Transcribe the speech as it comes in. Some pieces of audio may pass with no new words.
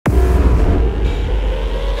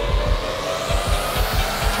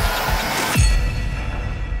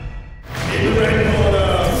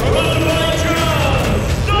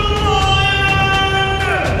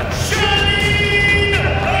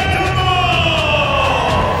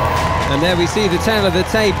And there we see the tail of the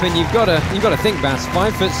tape, and you've got to think, Bas,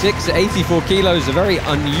 5'6" at 84 kilos, a very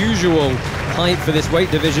unusual height for this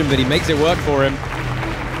weight division, but he makes it work for him.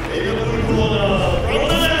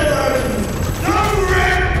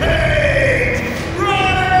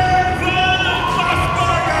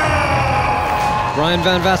 Bryan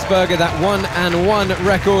van Waesberghe, that 1-1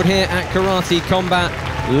 record here at Karate Combat,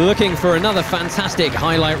 looking for another fantastic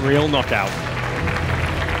highlight reel knockout.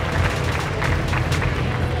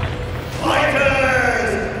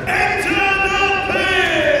 Fighters, enter the pit!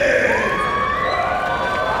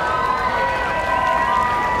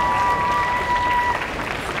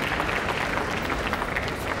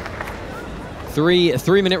 3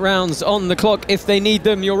 3-minute rounds on the clock if they need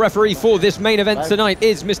them. Your referee for this main event tonight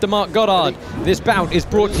is Mr. Mark Goddard. This bout is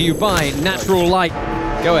brought to you by Natural Light.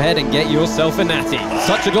 Go ahead and get yourself a natty.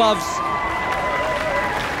 Touch your gloves.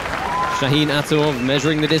 Shahin Atamov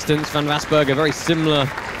measuring the distance. Van Waesberghe, a very similar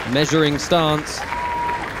measuring stance.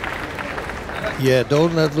 Yeah,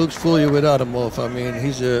 don't let looks fool you with Atamov. I mean,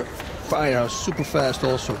 he's a firehouse, super fast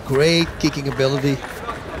also. Great kicking ability.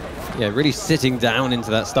 Yeah, really sitting down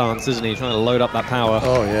into that stance, isn't he? Trying to load up that power.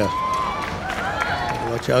 Oh, yeah.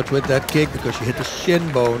 Watch out with that kick because you hit the shin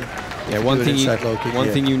bone. Yeah, one thing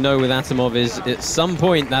you know with Atamov is at some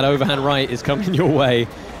point that overhand right is coming your way,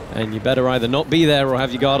 and you better either not be there or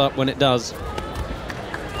have your guard up when it does.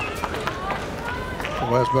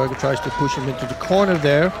 Waesberghe tries to push him into the corner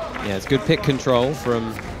there. Yeah, it's good pick control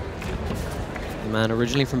from the man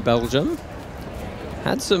originally from Belgium.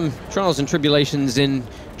 Had some trials and tribulations in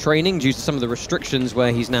training due to some of the restrictions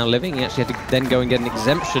where he's now living. He actually had to then go and get an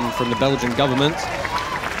exemption from the Belgian government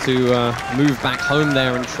to move back home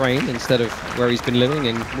there and train instead of where he's been living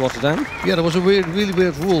in Rotterdam. Yeah, that was a really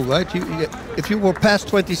weird rule, right? If you were past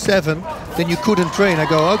 27, then you couldn't train. I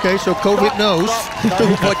go, okay, so COVID knows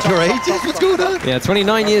what your age is. What's going on? Yeah,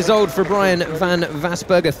 29 years old for Bryan van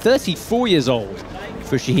Waesberghe, 34 years old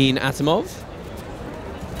for Shahin Atamov.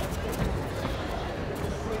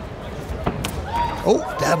 Oh,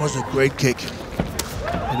 that was a great kick.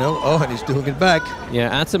 You know, oh, and he's doing it back.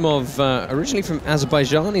 Yeah, Atamov, originally from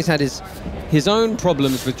Azerbaijan, he's had his own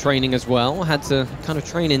problems with training as well. Had to kind of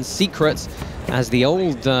train in secret, as the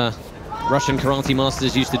old Russian karate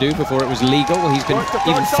masters used to do before it was legal. He's been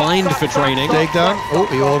even fined for training. Takedown. Oh,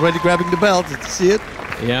 you're already grabbing the belt. Did you see it?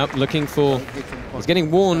 Yeah, looking for... He's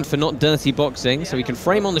getting warned for not dirty boxing, so he can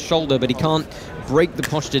frame on the shoulder, but he can't break the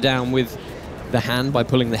posture down with the hand by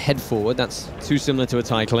pulling the head forward. That's too similar to a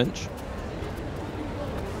tie clinch.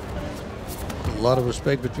 A lot of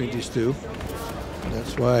respect between these two.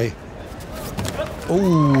 That's why...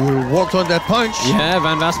 Oh, walked on that punch. Yeah,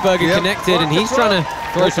 Van Waesberghe connected, and he's trying to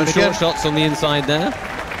throw some short shots on the inside there.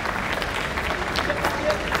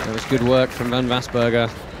 That was good work from Van Waesberghe. I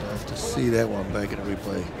have to see that one back in the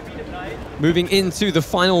replay. Moving into the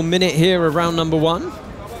final minute here of round number 1.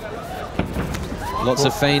 Lots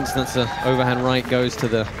of feints. That's an overhand right, goes to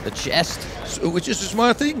the chest. So, which is a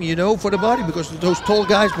smart thing, you know, for the body, because those tall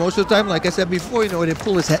guys, most of the time, like I said before, you know, they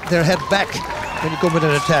pull their head back when you come with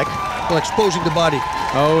an attack, while exposing the body.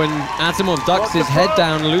 Oh, and Atamov ducks his head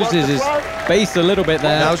down, loses his base a little bit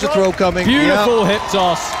there. Now's the throw coming. Beautiful hip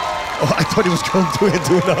toss. Oh, I thought he was going to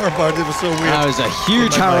into an armbar. It was so weird. That was a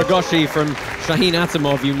huge Haragoshi from Shahin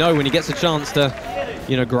Atamov. You know, when he gets a chance to,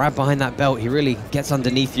 you know, grab behind that belt, he really gets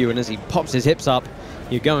underneath you, and as he pops his hips up,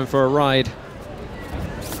 you're going for a ride.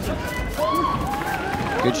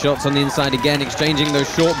 Good shots on the inside again, exchanging those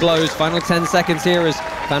short blows. Final 10 seconds here as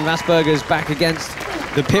Van Waesberge's back against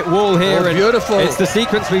the pit wall here. Oh, beautiful. And it's the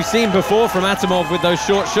sequence we've seen before from Atamov with those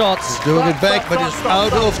short shots. He's doing it back, but it's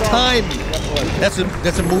out of time. That's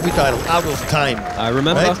a movie title, Out of Time. I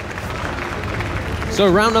remember. Right? So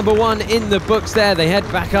round number 1 in the books there. They head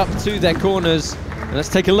back up to their corners. And let's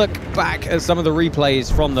take a look back at some of the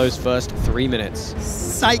replays from those first 3 minutes.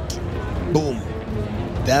 Psych! Boom.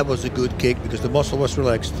 That was a good kick because the muscle was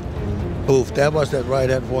relaxed. Oof, that was that right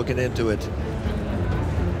hand walking into it.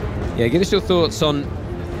 Yeah, give us your thoughts on...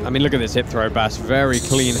 I mean, look at this hip throw, Bas. Very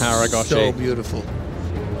clean Haragoshi. So beautiful.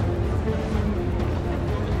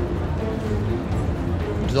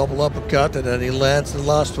 Double uppercut, and then he lands the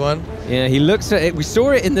last one. Yeah, he looks at it. We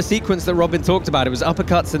saw it in the sequence that Robin talked about. It was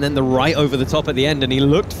uppercuts and then the right over the top at the end, and he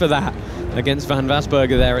looked for that against Van Waesberghe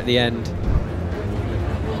there at the end.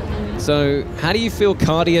 So, how do you feel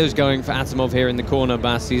cardio's going for Atamov here in the corner,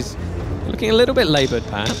 Bas? He's looking a little bit labored,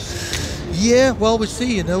 perhaps. Yeah, well, we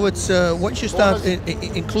see, you know, it's once you start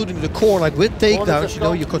including the core, like with takedowns, you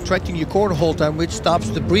know, you're contracting your core the whole time, which stops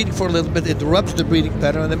the breathing for a little bit, interrupts the breathing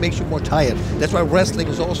pattern, and it makes you more tired. That's why wrestling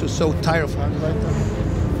is also so tiring.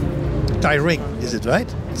 Thai ring, is it right?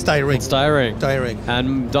 It's Thai ring. It's Thai ring. Thai ring.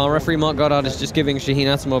 And our referee Mark Goddard is just giving Shahin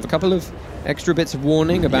Atamov a couple of extra bits of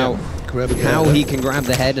warning about how he can grab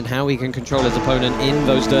the head and how he can control his opponent in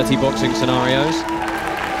those dirty boxing scenarios.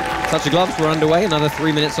 Touch of gloves, we're underway, another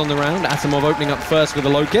 3 minutes on the round. Atamov opening up first with a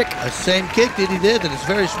low kick. The same kick that he did, and it's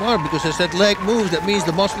very smart because as that leg moves, that means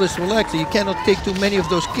the muscle is relaxed. You cannot take too many of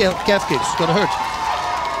those calf kicks, it's gonna hurt.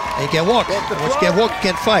 And you can't walk. Once you can't walk, you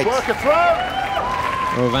can't fight.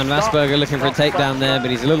 Oh, Van Waesberghe looking for a takedown there,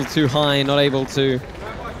 but he's a little too high, not able to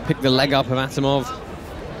pick the leg up of Atamov.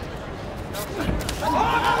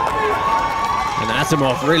 And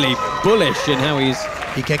Atamov really bullish in how he's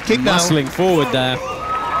muscling forward there.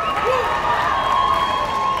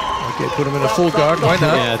 Okay, put him in a full guard, why not?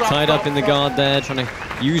 Yeah, tied up in the guard there, trying to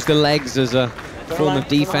use the legs as a form of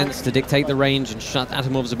defense to dictate the range and shut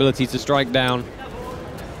Atamov's ability to strike down.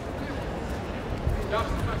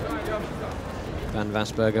 Van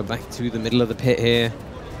Waesberghe back to the middle of the pit here.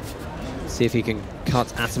 See if he can cut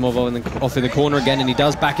Atamov off in the corner again, and he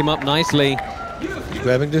does back him up nicely. He's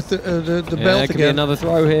grabbing the belt again. Could be another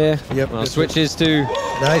throw here. Yep. Well, switches to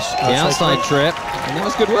the outside trip. And that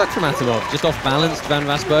was good work from Atamov. Just off-balanced Van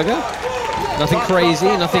Waesberghe. Nothing crazy,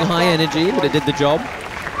 nothing high energy, but it did the job.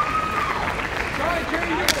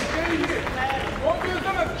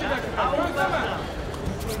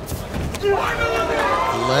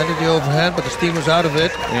 Landed the overhand, but the steam was out of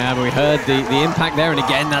it. Yeah, but we heard the impact there, and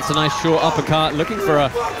again, that's a nice short uppercut. Looking for a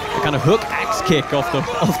kind of hook axe kick off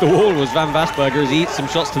the wall was Van Waesberghe as he eats some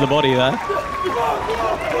shots to the body there.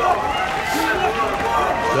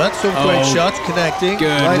 Got some great shots connecting.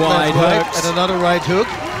 Good right, wide left, hooks. right, and another right hook.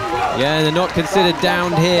 Yeah, they're not considered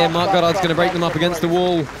downed here. Mark Goddard's going to break them up against the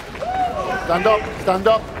wall. Stand up, stand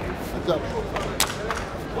up. Stand up.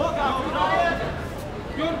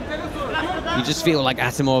 You just feel like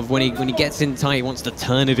Atamov, when he gets in tight, he wants to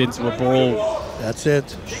turn it into a brawl. That's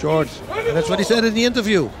it, short. And that's what he said in the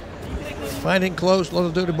interview. Finding close, a lot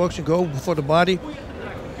of dirty boxing, go for the body.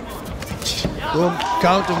 Boom,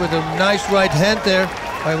 counter with a nice right hand there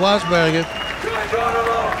by Waesberghe.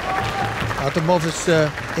 Atamov is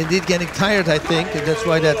indeed getting tired, I think, and that's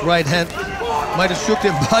why that right hand might have shook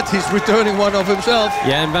him, but he's returning one of himself.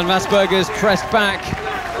 Yeah, and Van Waesberghe is pressed back.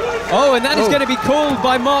 Oh, and that is going to be called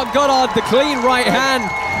by Mark Goddard. The clean right hand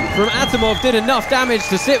from Atamov did enough damage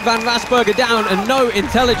to sit Van Waesberghe down, and no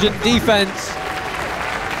intelligent defense.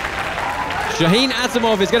 Shahin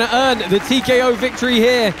Atamov is going to earn the TKO victory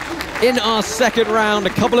here in our second round, a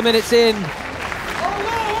couple of minutes in.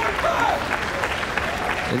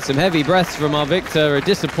 And some heavy breaths from our victor, a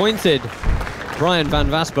disappointed Bryan Van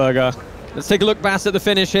Waesberghe. Let's take a look, Bas, at the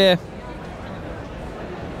finish here.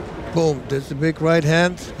 Boom, there's the big right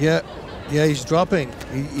hand. Yeah, he's dropping.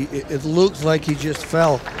 It looks like he just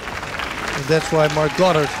fell. And that's why Mark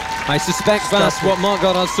Goddard... I suspect, Bas, what Mark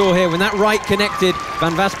Goddard saw here, when that right connected,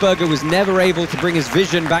 Van Waesberghe was never able to bring his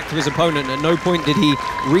vision back to his opponent. At no point did he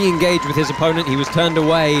re-engage with his opponent. He was turned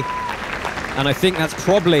away. And I think that's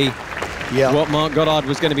probably what Mark Goddard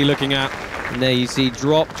was going to be looking at. And there you see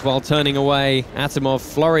dropped while turning away. Atamov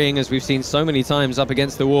flurrying, as we've seen so many times, up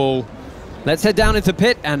against the wall. Let's head down into the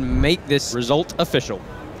pit and make this result official.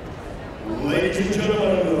 Ladies and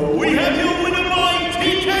gentlemen, we have your winner by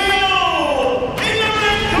TKO in the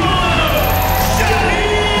red corner,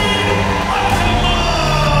 Shahin Atamov!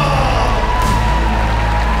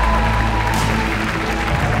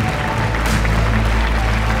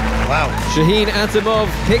 Wow. Shahin Atamov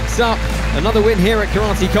picks up another win here at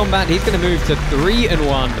Karate Combat. He's going to move to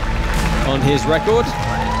 3-1 on his record.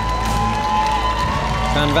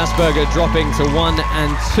 Van Waesberghe dropping to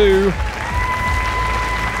 1-2.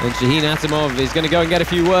 And Shahin Atamov is going to go and get a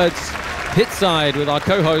few words pit side with our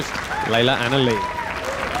co-host, Layla Lee.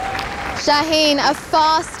 Shahin, a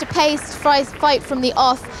fast-paced fight from the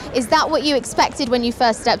off. Is that what you expected when you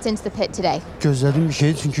first stepped into the pit today? Gözlediğim bir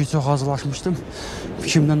şeydi çünkü çok hazırlaşmıştım.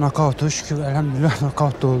 Şimdi knockout, şükür elhamdülillah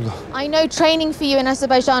knockout oldu. I know training for you in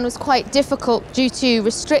Azerbaijan was quite difficult due to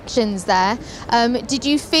restrictions there. Did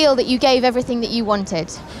you feel that you gave everything that you wanted?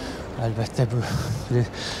 Elbette bu.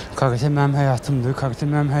 Karate benim hayatımdı, karate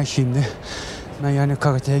benim her şeyimdi. Ben yani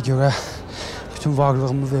karateye göre bütün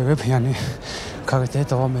varlığımı verip yani karateye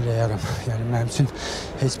devam edeceğim. Yani benim için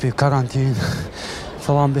hiçbir karantin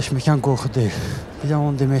falan beş mekan korku değil. Bir de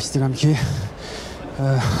onu demek istedim ki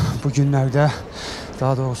bu günlerde,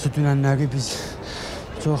 daha doğrusu dünenleri biz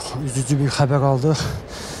çok üzücü bir haber aldık.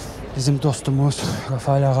 Bizim dostumuz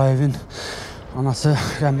RAFAEL Aghayev'in anası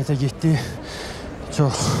rahmete gitti.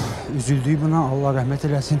 Çok üzüldük buna. Allah rahmet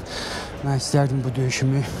eylesin. Ben isterdim bu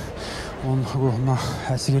dövüşümü onun ruhuna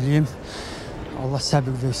həsr eləyim. Allah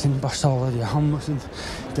səbir versin, başsağlığı diye. Hamımızın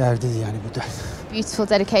Değerliydi yani bu da. Beautiful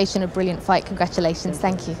dedication, a brilliant fight. Congratulations.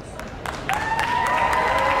 Thank you.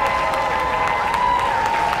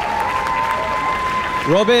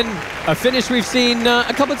 Robin, a finish we've seen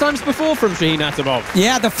a couple of times before from Shahin Atamov.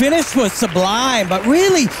 Yeah, the finish was sublime, but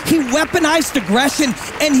really, he weaponized aggression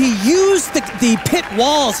and he used the pit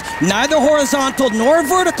walls, neither horizontal nor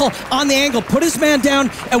vertical, on the angle, put his man down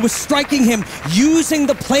and was striking him using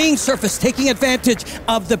the playing surface, taking advantage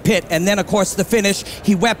of the pit. And then, of course, the finish,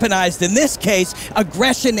 he weaponized, in this case,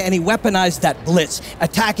 aggression, and he weaponized that blitz,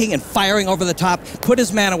 attacking and firing over the top, put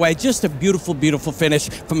his man away. Just a beautiful, beautiful finish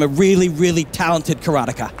from a really, really talented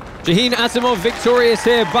Karateka. Shahin Atamov victorious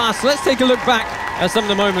here. Bas, let's take a look back at some of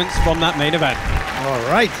the moments from that main event. All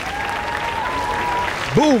right.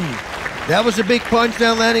 Boom. That was a big punch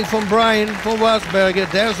down landing from Bryan from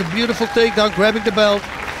Waesberghe. There's a beautiful takedown, grabbing the belt.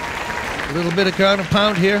 A little bit of ground and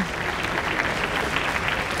pound here.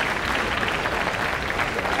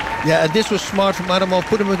 Yeah, and this was smart from Atamov.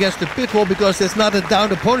 Put him against the pit wall because there's not a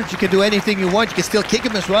downed opponent. You can do anything you want. You can still kick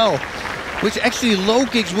him as well, which actually low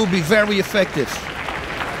kicks will be very effective.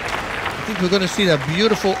 I think we're going to see that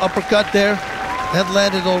beautiful uppercut there. That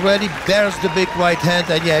landed already. There's the big right hand.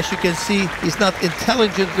 And yeah, as you can see, he's not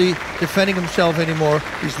intelligently defending himself anymore.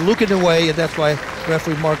 He's looking away, and that's why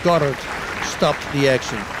referee Mark Goddard stopped the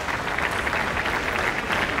action.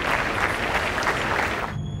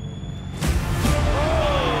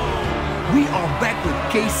 We are back with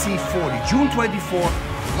KC40, June 24th,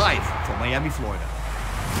 live from Miami, Florida.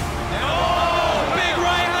 Big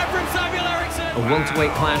right hand from Samuel Ericsson. A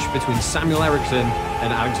welterweight clash between Samuel Ericsson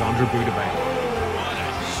and Alexander Bouderbane.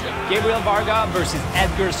 Gabriel Varga versus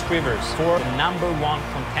Edgar Skrivers for the #1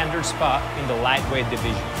 contender spot in the lightweight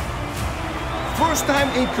division. First time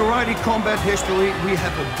in karate combat history, we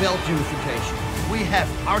have a belt unification. We have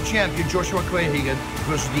our champion, Joshua Quayhagen,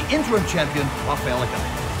 versus the interim champion, RAFAEL.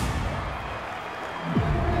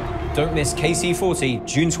 Don't miss KC40,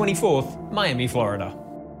 June 24th, Miami, Florida.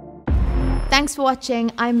 Thanks for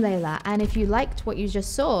watching. I'm Layla, and if you liked what you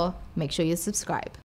just saw, make sure you subscribe.